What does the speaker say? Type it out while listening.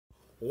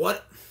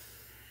What?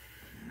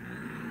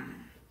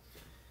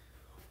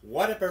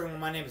 What up,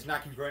 everyone? My name is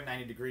Not Congruent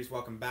 90 Degrees.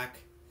 Welcome back.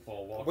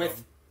 Well, welcome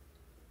With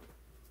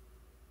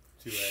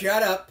to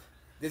Shut up.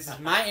 This is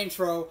my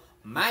intro,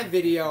 my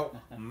video,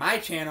 my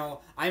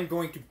channel. I'm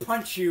going to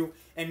punch you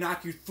and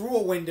knock you through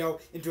a window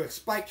into a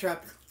spike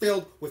trap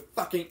filled with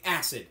fucking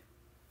acid.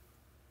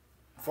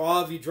 For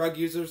all of you drug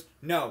users,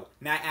 no,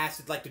 not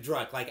acid like the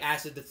drug. Like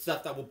acid, the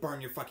stuff that will burn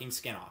your fucking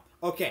skin off.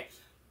 Okay,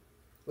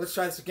 let's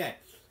try this again.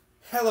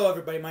 Hello,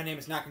 everybody. My name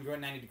is Not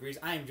Congruent 90 Degrees.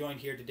 I am joined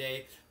here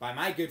today by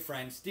my good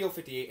friend,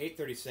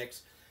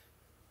 Steel58836.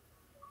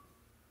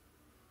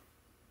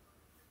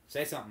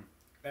 Say something.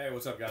 Hey,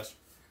 what's up, guys?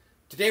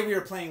 Today we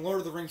are playing Lord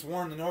of the Rings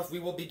War in the North. We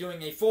will be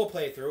doing a full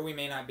playthrough. We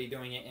may not be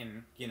doing it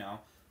in,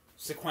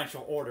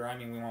 sequential order. I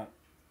mean, we won't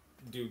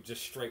do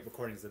just straight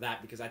recordings of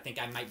that because I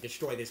think I might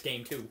destroy this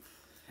game too.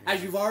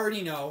 As you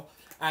already know,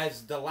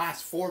 as the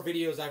last 4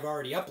 videos I've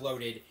already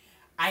uploaded,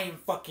 I am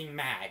fucking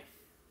mad.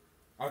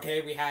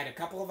 Okay, we had a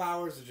couple of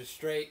hours of just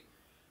straight,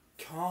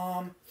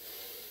 calm,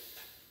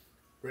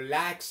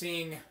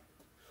 relaxing,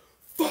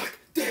 fuck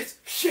this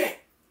shit!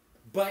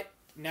 But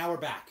now we're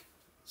back.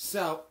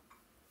 So,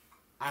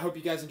 I hope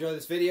you guys enjoy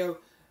this video.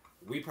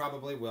 We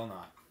probably will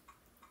not.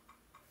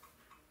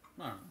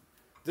 I don't know.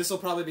 This will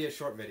probably be a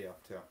short video,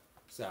 too.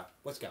 So,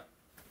 let's go.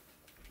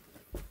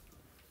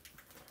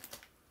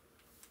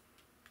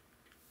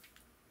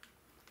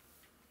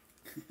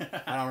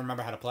 I don't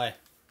remember how to play.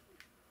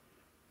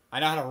 I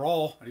know how to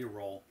roll. How do you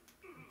roll?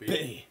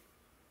 B.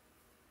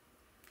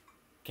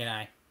 Can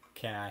I?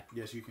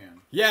 Yes, you can.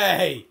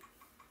 Yay!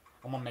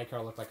 I'm gonna make her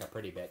look like a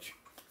pretty bitch.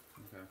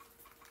 Okay.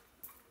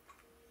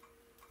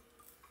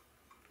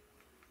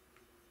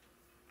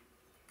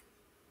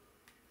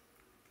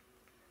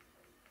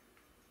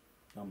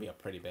 Don't be a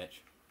pretty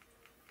bitch.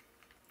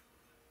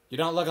 You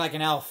don't look like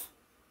an elf.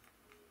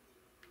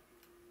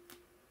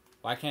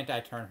 Why can't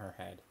I turn her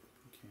head?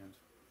 You can't.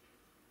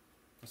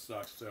 That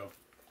sucks, too.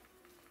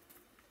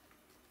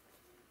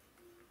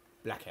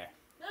 Black hair.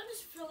 I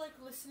just feel like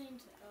listening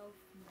to Elf.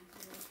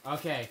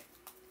 Okay.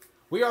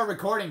 We are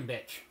recording,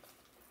 bitch.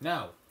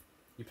 No.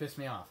 You pissed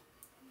me off.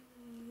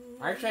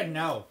 I said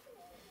no.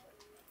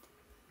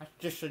 I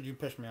just said you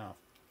pissed me off.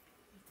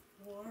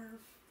 Warf.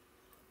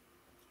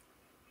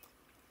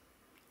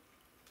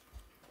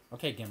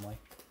 Okay, Gimli.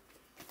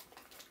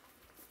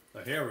 So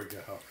here we go.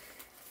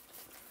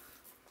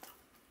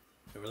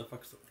 Hey, where the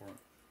fuck's the front?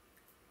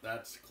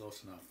 That's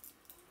close enough.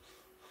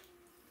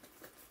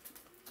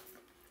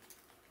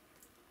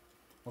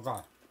 What's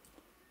on?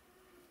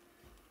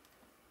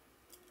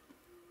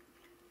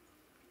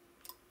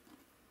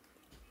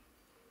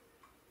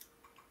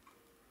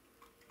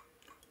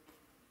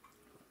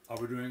 Are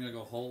we doing like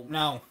a whole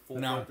No. full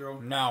No.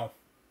 playthrough? No.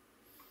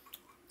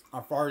 I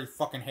already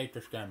fucking hate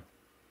this game.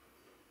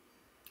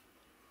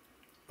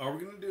 Are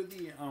we gonna do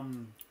the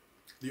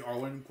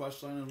Arwen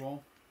quest line as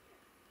well?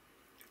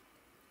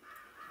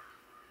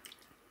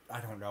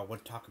 I don't know. We'll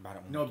talk about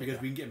it when No, we because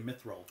get we can get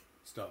Mithril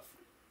stuff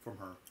from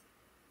her.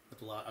 At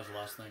the as the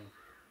last thing.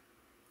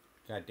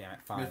 there. God damn it.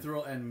 Fine.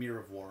 Mithril and Mirror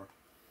of War.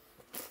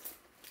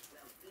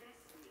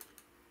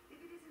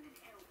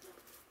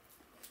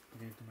 I'm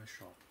getting to my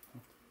shop.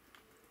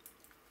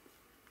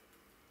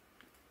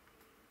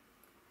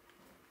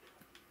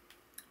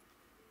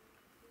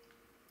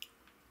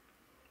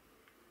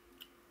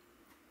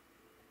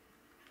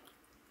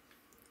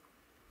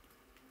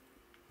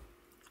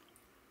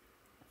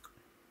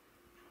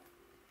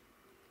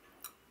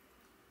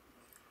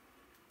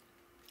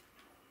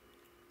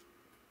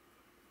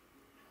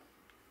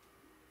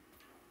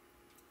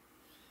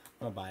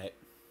 I'm gonna buy it.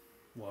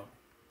 What?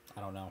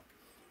 I don't know.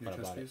 New But I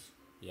chess bought it. piece?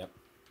 Yep.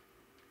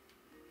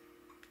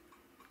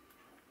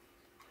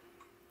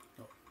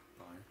 Oh,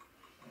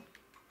 fine.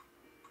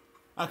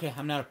 Okay,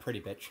 I'm not a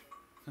pretty bitch.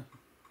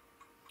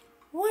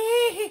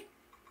 Wee!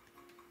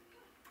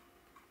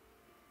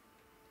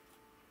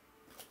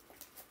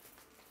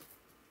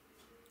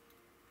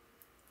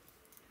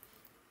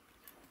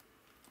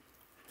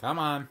 Come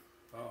on.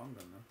 Oh, I'm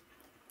done now.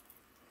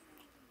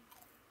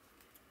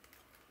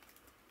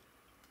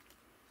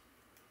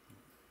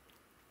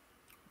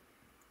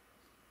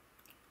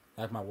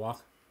 Like my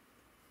walk.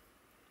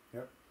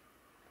 Yep.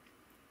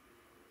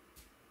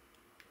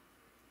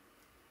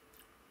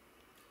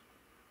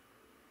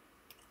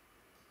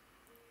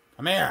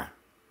 Come here.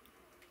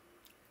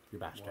 You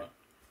bastard. What?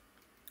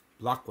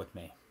 Block with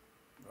me.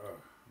 I'm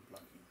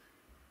blocking.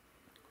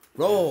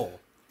 Roll.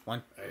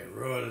 One, Hey,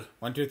 roll.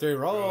 1, 2, 3,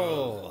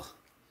 roll. Stop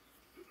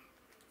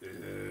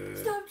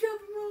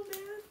jumping, roll,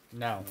 man.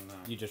 No, No.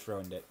 you just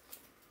ruined it.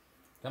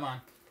 Come on.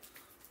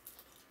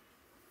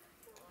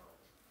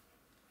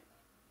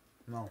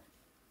 No.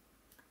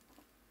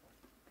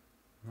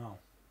 No.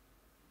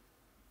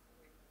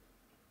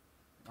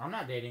 I'm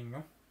not dating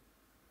you.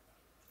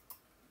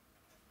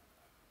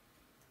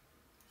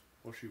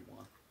 What she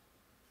want?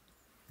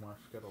 Want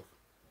Skittles.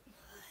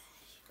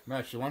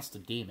 No, she wants the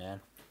D, man.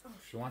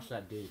 She wants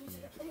that D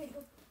from you.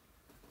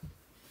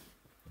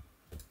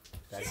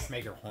 That just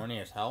make her horny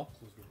as hell?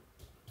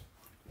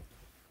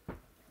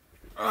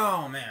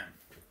 Oh man.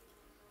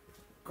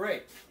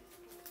 Great.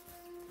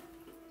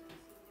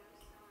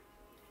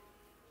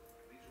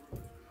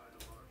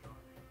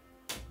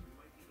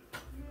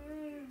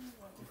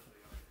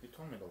 He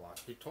told me to lock.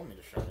 He told me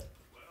to shut it.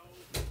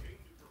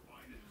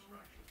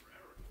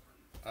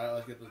 Alright,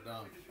 let's get this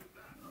done.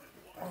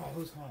 Oh,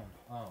 who's home?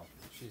 Oh,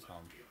 she's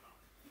home.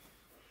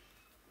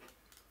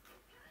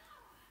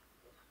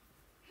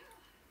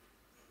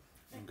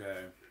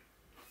 Okay.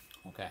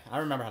 Okay, I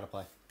remember how to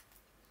play.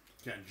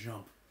 Can't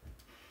jump.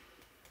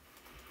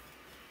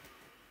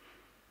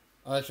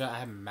 Oh, that's right. I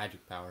have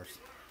magic powers.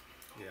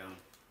 Yeah.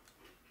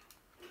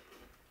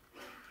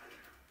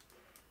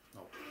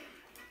 Oh.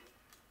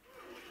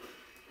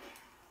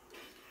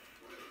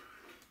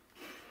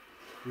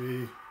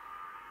 We.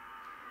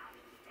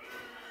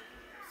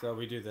 So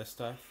we do this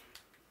stuff.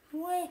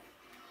 What?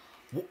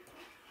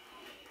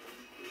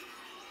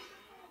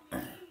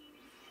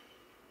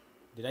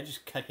 Did I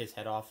just cut his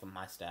head off with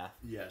my staff?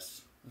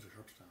 Yes. That's a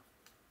sharp staff.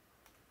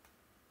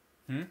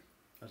 Hmm?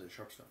 That's a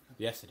sharp staff.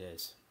 Yes, it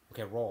is.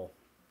 Okay, roll.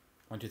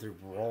 1, 2, 3,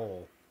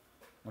 roll.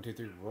 1, 2,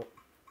 3, roll.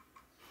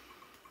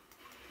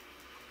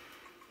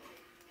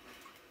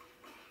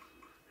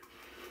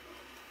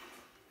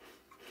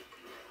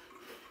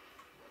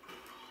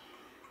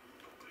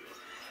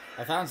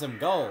 I found some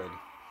gold.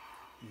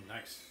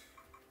 Nice.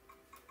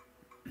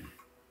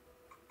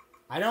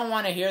 I don't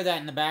want to hear that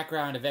in the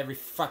background of every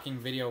fucking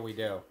video we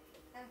do.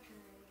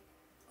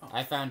 Oh.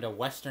 I found a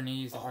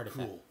Westernese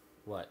artifact. Cool.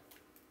 What?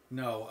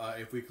 No,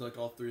 if we collect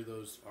all 3 of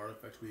those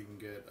artifacts, we can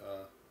get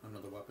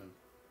another weapon.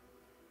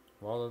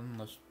 Well, then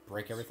let's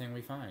break everything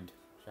we find,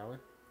 shall we?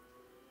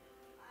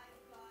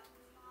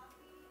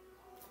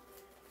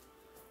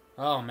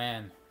 Oh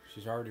man,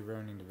 she's already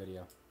ruining the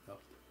video. Yep.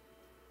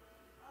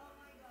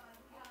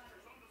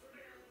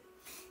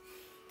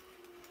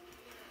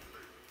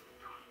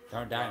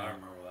 Don't die I now.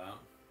 remember that. I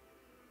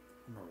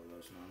remember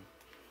those now.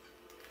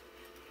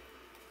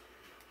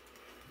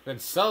 It's been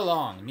so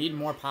long. Need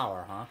more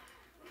power, huh?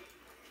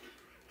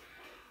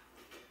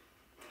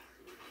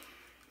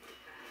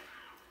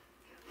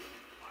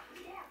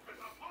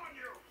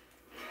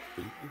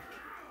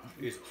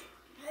 Jesus.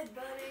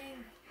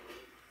 Headbutting.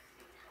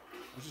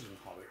 This is a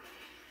hobby.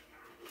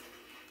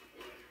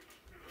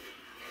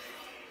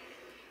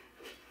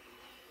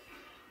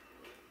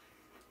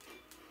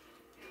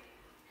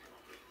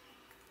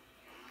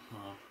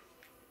 Huh.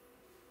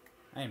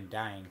 I am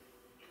dying.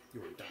 You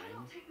were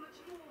dying?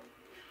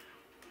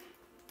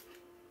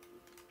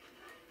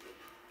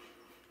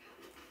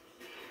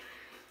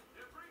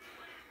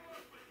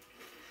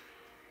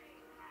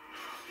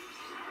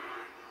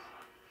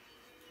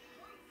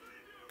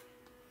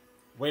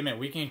 Wait a minute,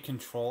 we can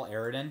control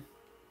Aridin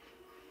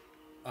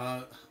I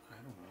don't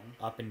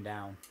know. up and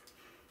down.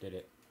 Did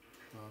it?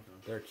 Oh, okay.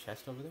 Is there a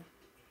chest over there?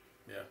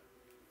 Yeah.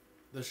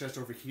 The chest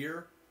over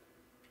here.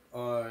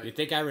 You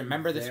think I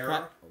remember this there?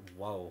 crap?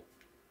 Whoa.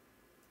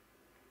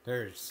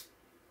 There's...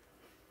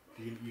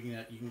 You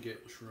can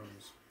get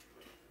shrooms.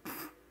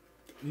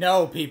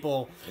 No,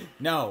 people.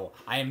 No,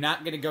 I am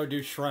not gonna go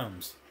do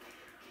shrooms.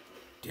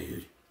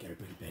 Dude, gotta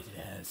bring it back to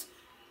the house.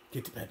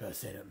 Get the pepper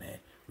set up, man.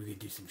 We can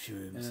do some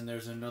shrooms. And then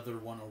there's another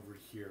one over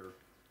here.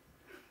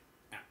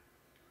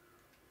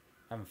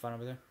 Having fun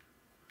over there?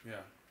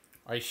 Yeah.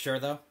 Are you sure,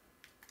 though?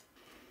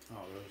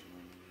 Oh, there's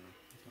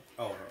one over there.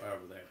 Oh,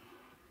 over there.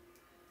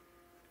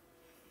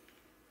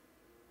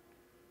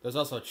 There's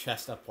also a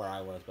chest up where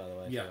I was, by the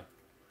way. Yeah. So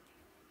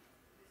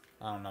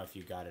I don't know if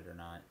you got it or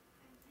not.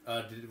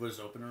 Was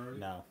it open already?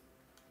 No.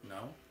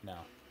 No? No.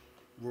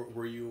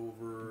 Were you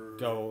over...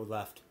 Go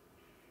left.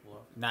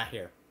 Left? Not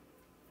here.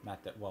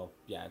 Not that. Well,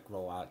 yeah,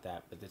 roll out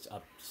that, but it's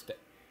up.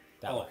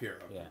 That way. Here.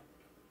 Okay. Yeah.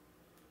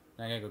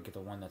 Now I gotta go get the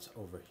one that's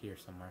over here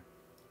somewhere.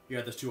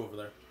 Yeah, there's 2 over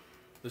there.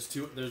 There's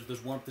 2.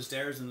 There's one up the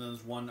stairs, and then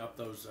there's one up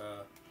those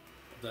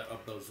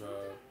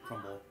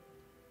crumble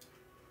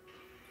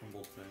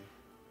thing.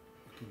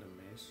 Kingdom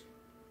maze.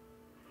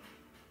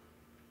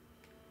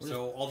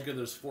 So altogether,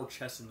 there's 4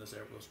 chests in this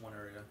one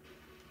area.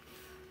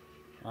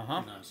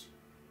 Nice.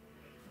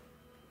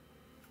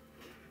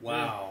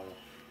 Wow.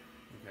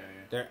 Okay.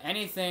 There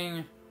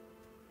anything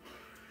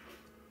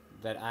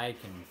that I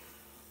can...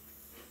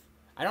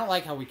 I don't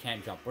like how we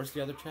can't jump. Where's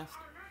the other chest?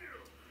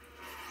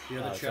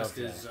 The other chest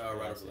is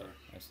right over there.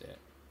 I see it.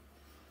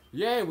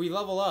 Yay, we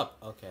level up.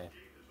 Okay.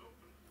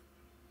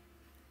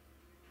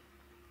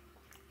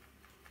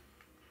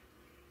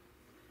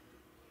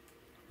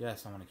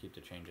 Yes, I want to keep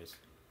the changes.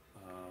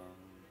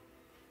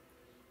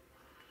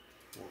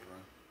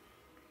 Wolverine.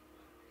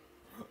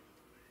 Oh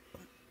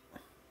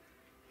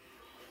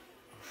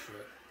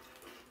shit.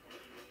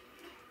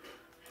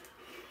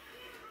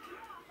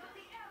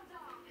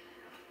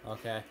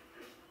 Okay.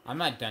 I'm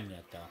not done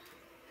yet, though.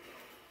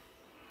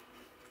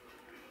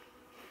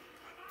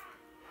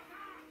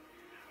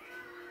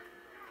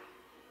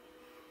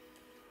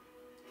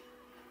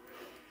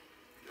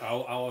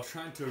 I was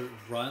trying to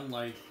run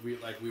like we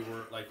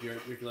were like you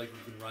can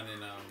run in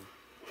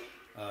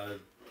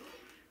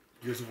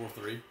Gears of War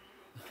 3.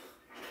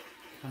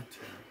 God damn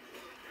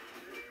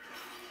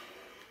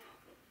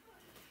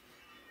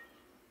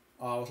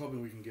I was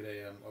hoping we can get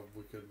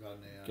we could have gotten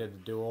a... Get the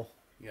duel.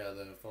 Yeah,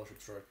 the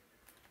Fellowship Strike.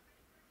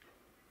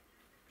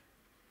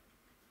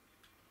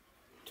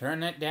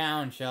 Turn it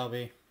down,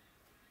 Shelby.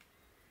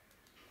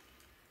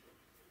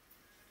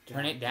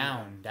 Turn it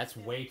down. That's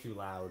way too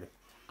loud.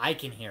 I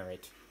can hear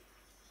it.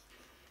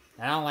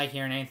 I don't like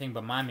hearing anything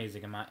but my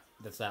music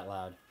that's that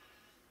loud.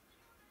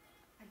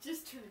 I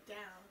just turned it down.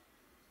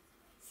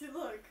 See,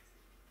 look.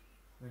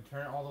 Then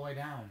turn it all the way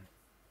down.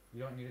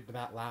 You don't need it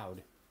that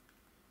loud.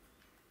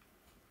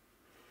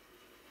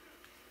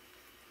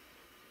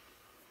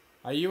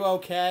 Are you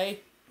okay?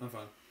 I'm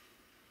fine.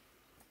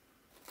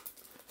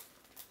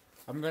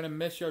 I'm gonna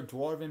miss your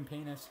dwarven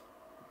penis.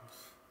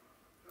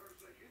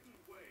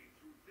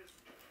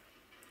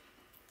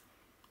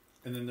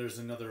 And then there's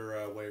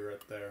another way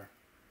right there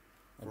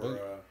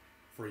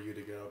for you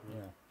to go.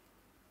 Yeah.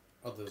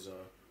 Oh, there's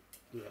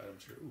blue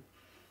items here. Ooh.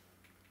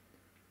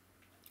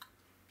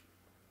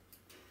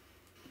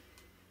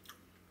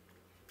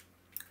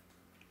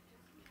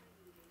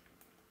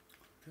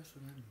 Guess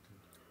what happened to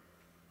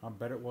it? I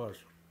bet it was.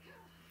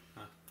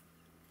 Huh.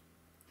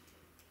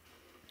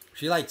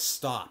 She like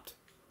stopped.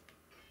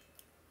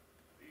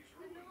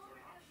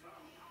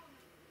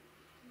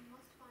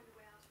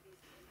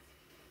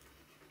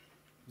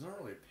 It's not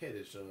really a pit,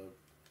 it's like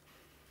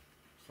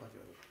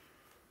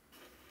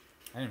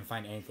I didn't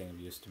find anything of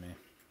use to me.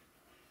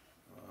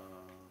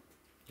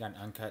 Got an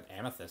uncut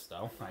amethyst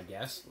though, I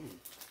guess. Ooh.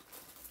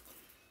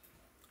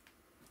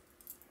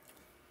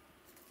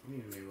 You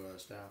need a new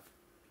staff.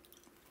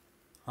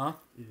 Huh?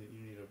 You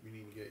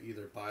need to get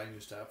either buy a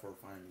new staff or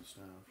find a new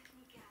staff.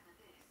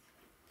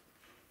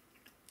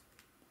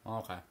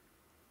 Okay.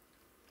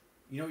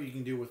 You know what you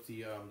can do with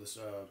the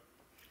stuff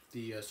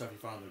you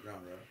found on the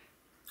ground, right?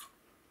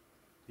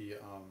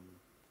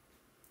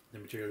 The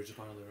materials you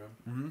find on the ground.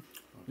 Mm-hmm.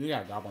 Okay. You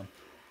got a goblin.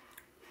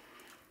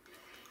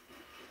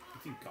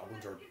 You think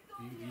goblins are?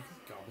 You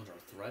think goblins are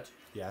a threat?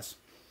 Yes.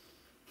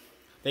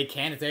 They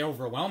can if they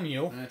overwhelm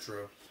you. That's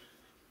true.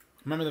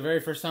 Remember the very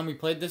first time we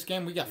played this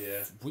game? We got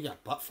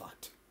butt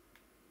fucked.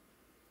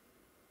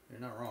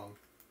 You're not wrong.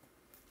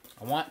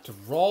 I want to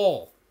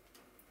roll.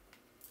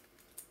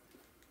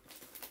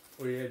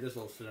 Oh yeah, this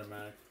little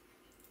cinematic.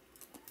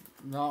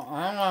 No,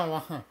 I don't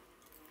want.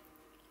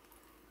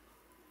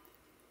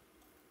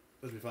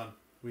 This will be fun.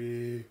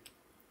 We.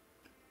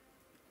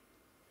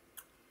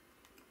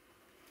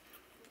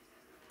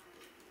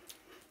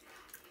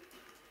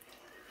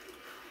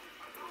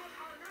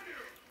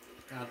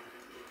 God.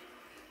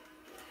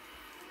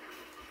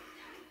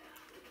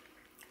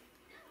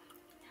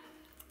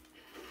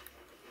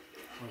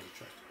 Where's the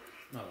chest?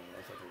 No, I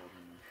thought there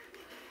wasn't.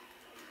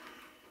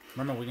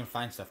 Remember, we can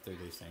find stuff through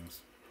these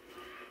things.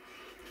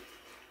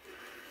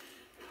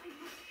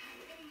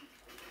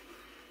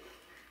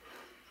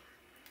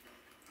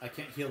 I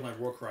can't heal my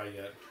war cry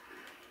yet,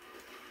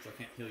 so I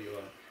can't heal you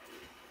up.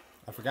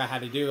 I forgot how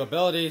to do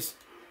abilities.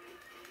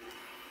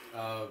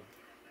 Hold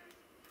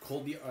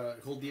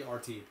the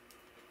RT.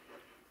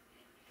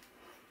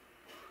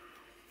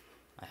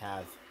 I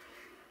have.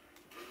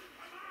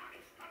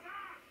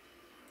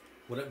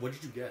 What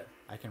did you get?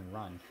 I can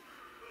run.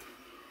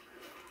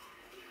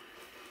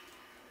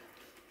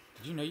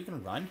 Did you know you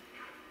can run?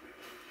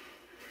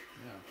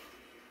 Yeah.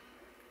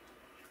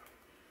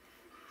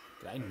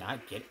 Did I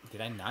not get?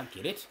 Did I not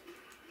get it?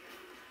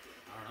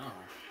 I don't know.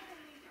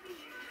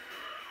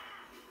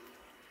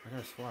 I could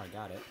have swore I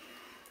got it.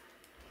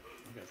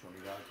 I guess when we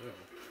got it too.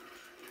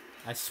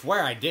 I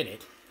swear I did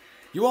it.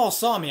 You all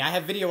saw me. I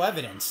have video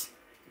evidence.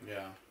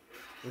 Yeah.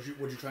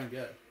 What'd you try and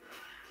get?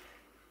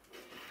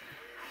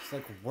 It's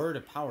like word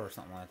of power or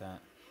something like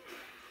that.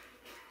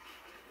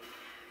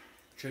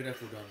 Check it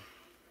after we're done.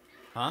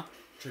 Huh?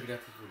 Check it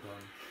after we're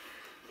done.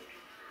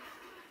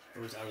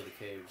 It was out of the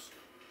caves.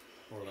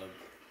 Or the...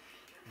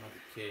 Not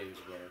the caves,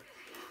 but...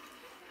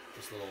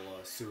 This little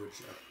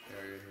sewage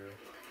area here.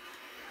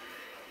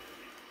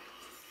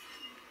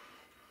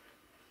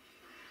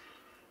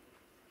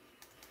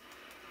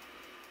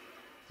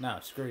 No,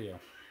 screw you.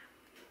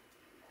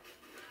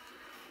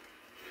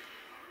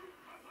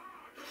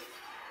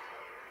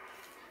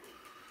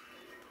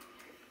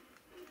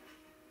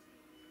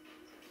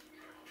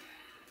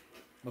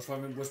 Most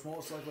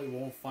likely we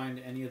won't find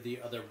any of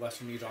the other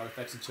Westernese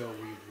artifacts until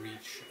we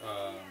reach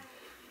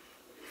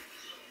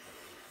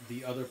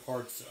the other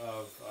parts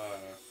of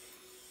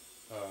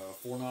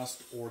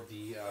Fornost or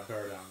the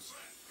Baradowns.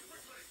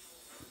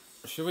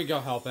 Should we go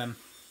help him?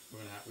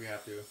 We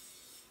have to.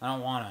 I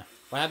don't wanna.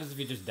 What happens if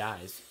he just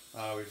dies?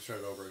 We just start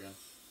it over again.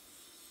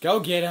 Go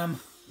get him!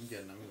 I'm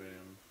getting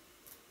him.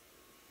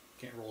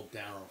 Can't roll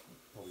down or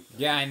probably down.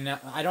 Yeah, I know.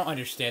 I don't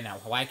understand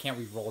that. Why can't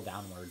we roll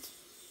downwards?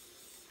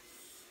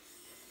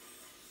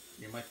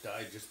 You might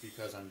die just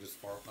because I'm just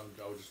far.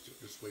 I was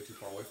just way too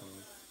far away from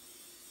you.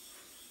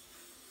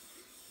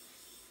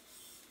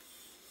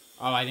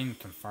 Oh, I didn't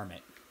confirm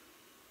it.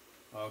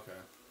 Oh, okay.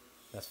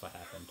 That's what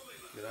happened.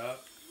 Get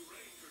up.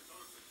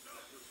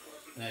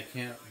 And I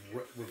can't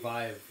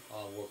revive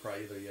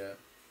Warcry either yet.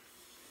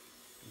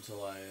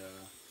 Until I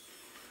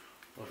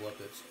level up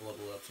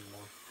some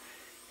more.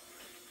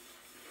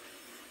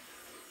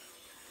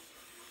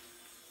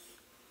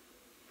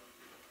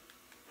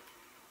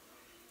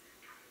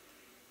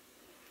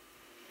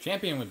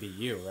 Champion would be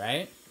you,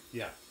 right?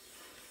 Yeah.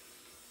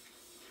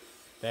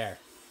 There.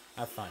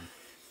 Have fun.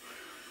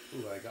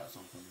 Ooh, I got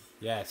something.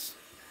 Yes.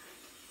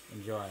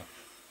 Enjoy.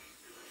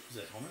 Is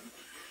it helmet?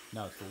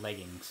 No, it's the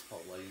leggings. Oh,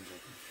 leggings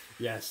open.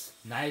 Yes.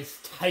 Nice,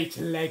 tight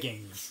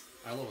leggings.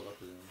 I leveled up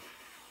to them.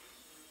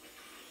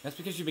 That's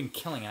because you've been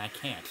killing and I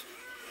can't.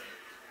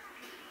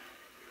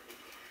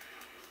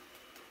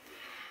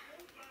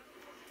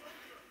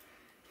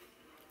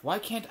 Why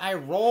can't I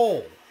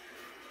roll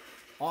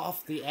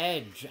off the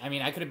edge? I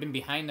mean, I could have been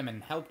behind them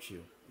and helped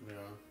you. Yeah.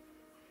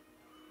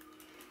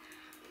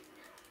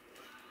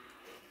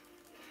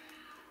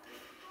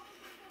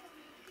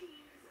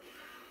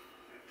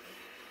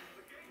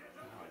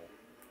 Ow.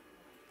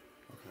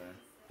 Okay.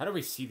 How do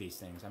we see these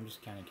things? I'm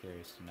just kind of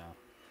curious to know.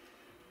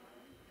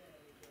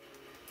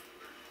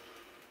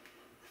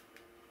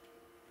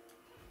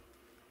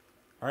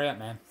 Hurry up,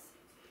 man.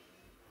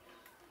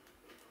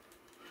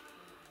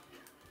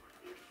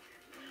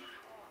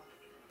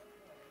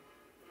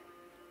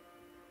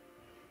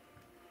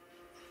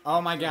 Oh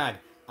my god.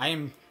 I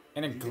am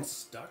in a... You get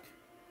stuck?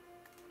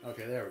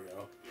 Okay, there we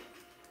go.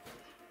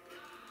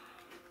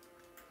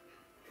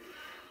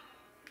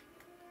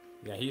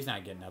 Yeah, he's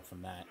not getting up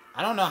from that.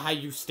 I don't know how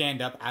you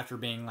stand up after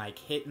being, like,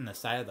 hit in the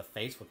side of the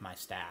face with my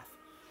staff.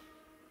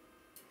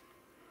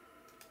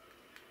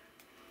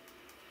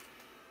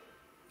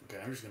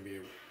 Okay, I'm just gonna be...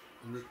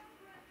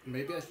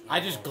 maybe I should... I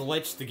just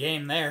glitched the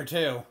game there,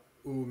 too.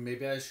 Ooh,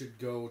 maybe I should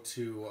go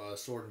to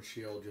Sword and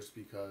Shield just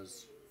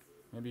because...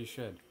 Maybe you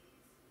should.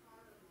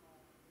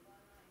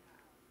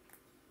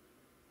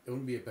 It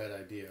wouldn't be a bad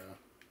idea.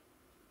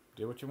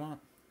 Do what you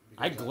want.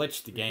 I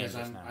glitched the game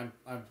just now.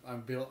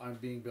 I'm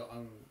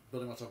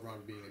building myself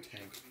around being a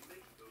tank,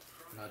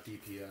 not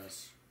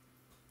DPS.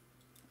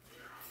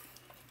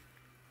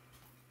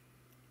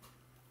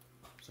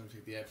 So I'm gonna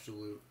take the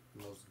absolute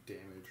most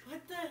damage.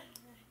 What the heck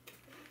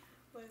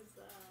was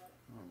that?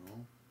 I don't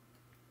know.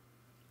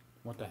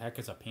 What the heck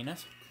is a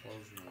penis?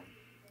 Close one.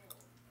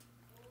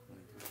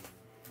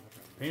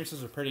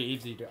 Penises are pretty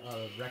easy to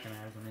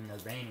recognize. I mean, they're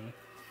veiny.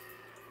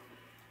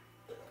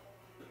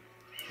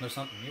 There's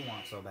something you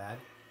want so bad.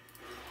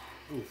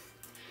 Oof.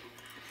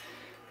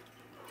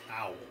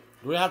 Ow.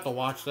 Do we have to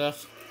watch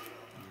this?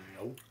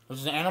 Nope. This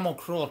is animal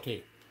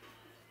cruelty.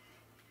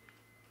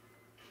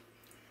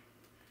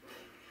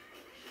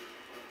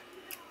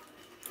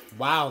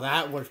 Wow,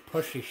 that was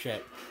pushy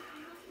shit.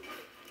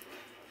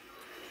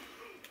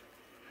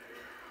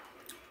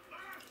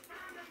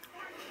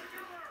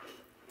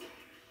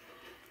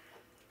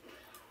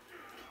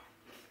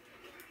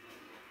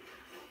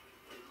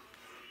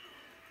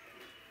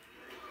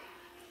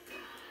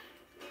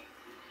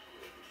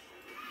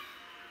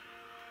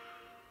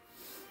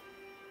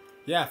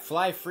 Yeah,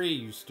 fly free,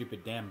 you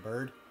stupid damn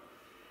bird.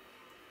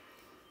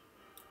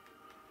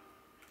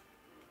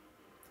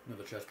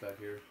 Another chest back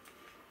here.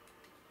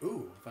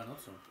 Ooh, found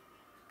out some.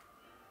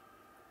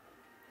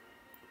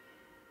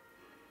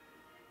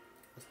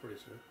 That's pretty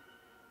sick.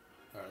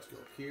 Alright, let's go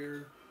up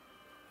here.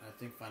 I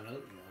think find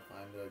another,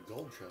 find a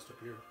gold chest up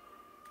here.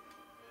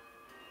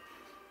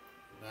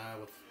 Nah,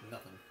 with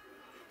nothing.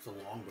 It's a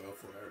longbow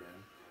for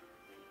Eridan.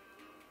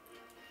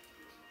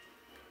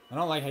 I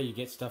don't like how you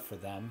get stuff for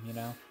them, you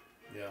know?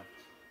 Yeah.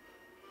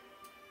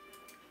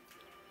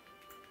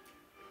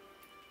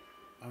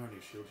 I don't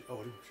need shield. Oh,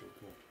 I do have shield.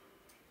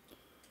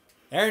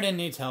 Cool. Eridan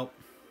needs help.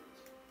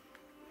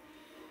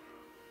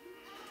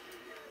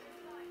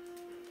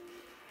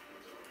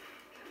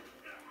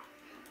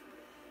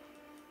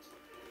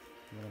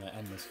 I'm gonna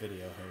end this video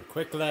here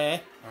quickly.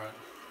 Alright.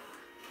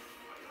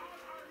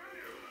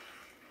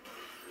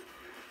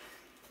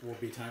 Will it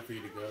be time for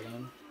you to go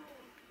then?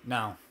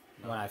 No.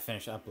 When I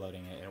finish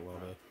uploading it, it will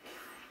be.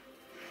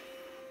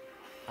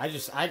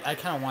 I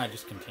kind of want to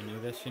just continue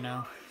this, you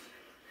know?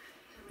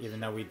 Even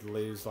though we'd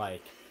lose,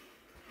 like...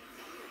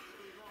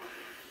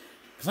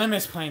 Because I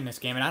miss playing this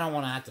game, and I don't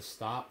want to have to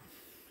stop,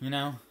 you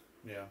know?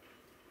 Yeah.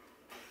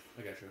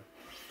 I got you.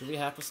 Do we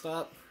have to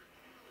stop?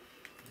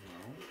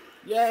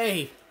 No.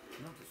 Yay!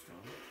 Not this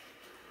time.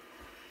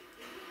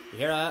 You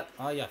hear that?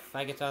 All you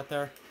faggots out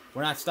there?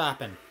 We're not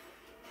stopping.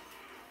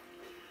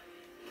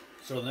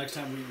 So the next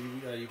time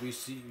we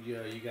see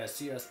you guys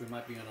see us, we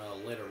might be on a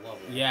later level.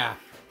 Yeah.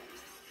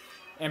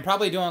 And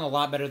probably doing a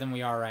lot better than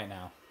we are right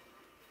now.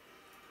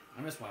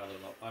 I miss my other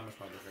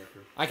character.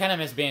 I kind of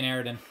miss being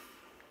Eridan.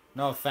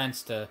 No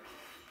offense to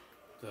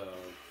The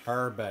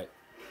her, but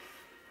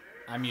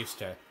I'm used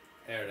to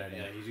Eridan,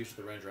 yeah, he's used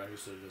to the ranger. I'm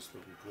used to just the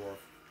dwarf.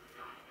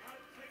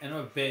 And I'm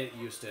a bit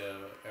used to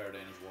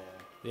Eridan as well.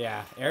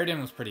 Yeah,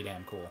 Eridan was pretty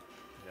damn cool.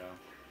 Yeah.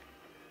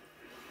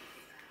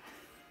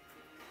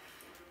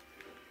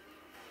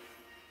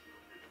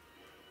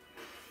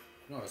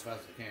 No, as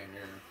fast as I can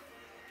here.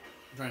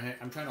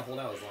 I'm trying to hold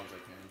out as long as I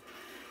can.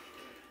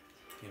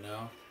 You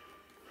know?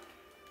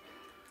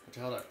 Which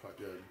I held out quite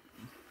good.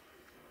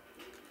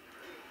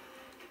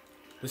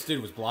 This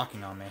dude was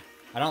blocking on me.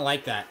 I don't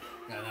like that.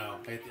 Yeah, I know.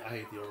 I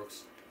hate the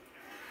orcs.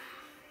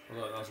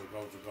 Well, those are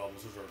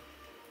goblins. Those are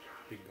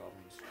big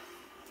goblins.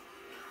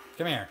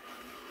 Come here.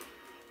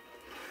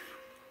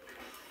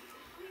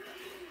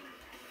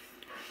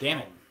 Damn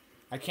it.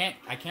 I can't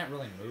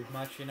really move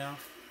much, you know?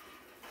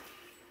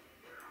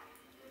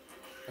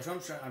 That's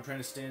what I'm trying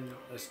to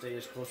stay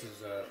as close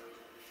as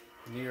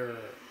near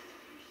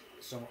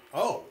some.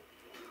 Oh,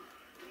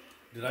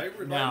 did I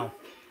revive No. him?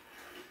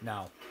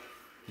 No.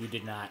 You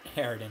did not.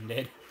 Harridan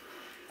did.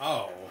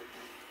 Oh,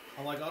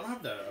 I'm like, I don't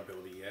have that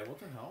ability yet. What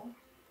the hell?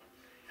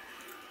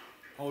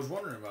 I was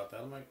wondering about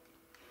that. I'm like,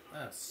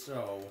 that's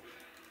so.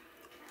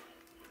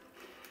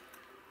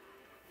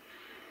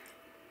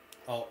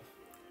 Oh,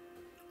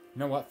 You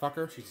know what,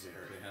 fucker? she's there,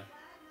 man.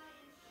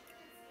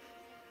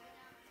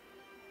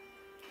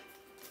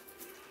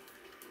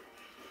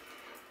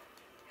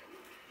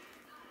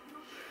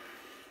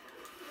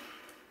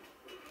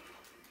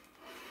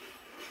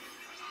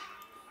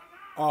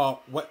 Oh,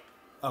 what?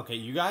 Okay,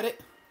 you got it?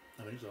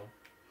 I think so.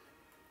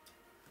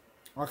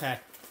 Okay.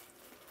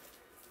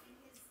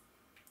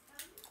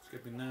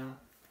 Skipping now.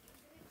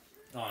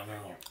 Oh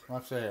no.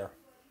 Let's see here.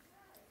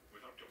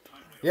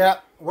 Yeah,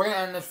 we're gonna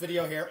end this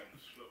video here.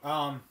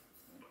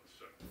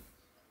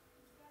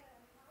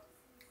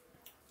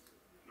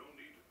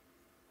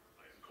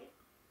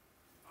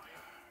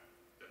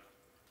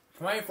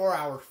 24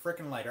 hours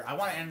freaking later. I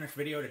want to end this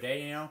video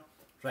today, you know,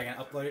 so I can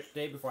upload it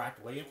today before I have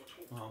to leave.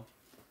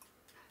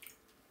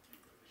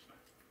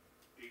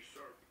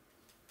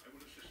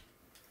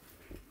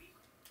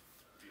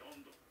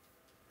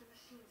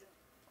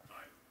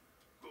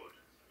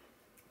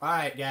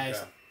 Alright, guys.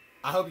 Okay.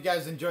 I hope you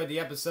guys enjoyed the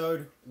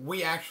episode.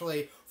 We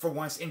actually, for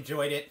once,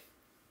 enjoyed it.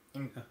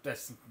 And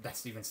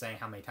that's even saying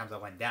how many times I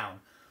went down.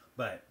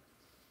 But,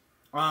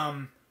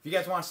 if you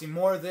guys want to see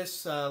more of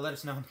this, let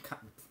us know.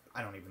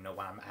 I don't even know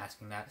why I'm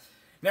asking that.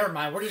 Never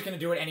mind, we're just going to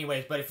do it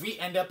anyways. But if we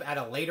end up at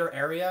a later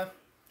area,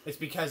 it's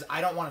because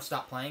I don't want to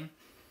stop playing.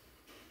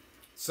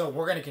 So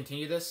we're going to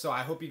continue this. So I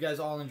hope you guys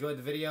all enjoyed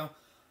the video.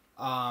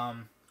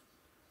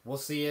 We'll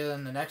see you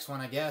in the next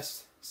one, I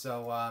guess.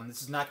 So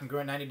this is Not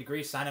Congruent 90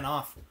 Degrees signing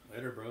off.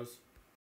 Later, bros.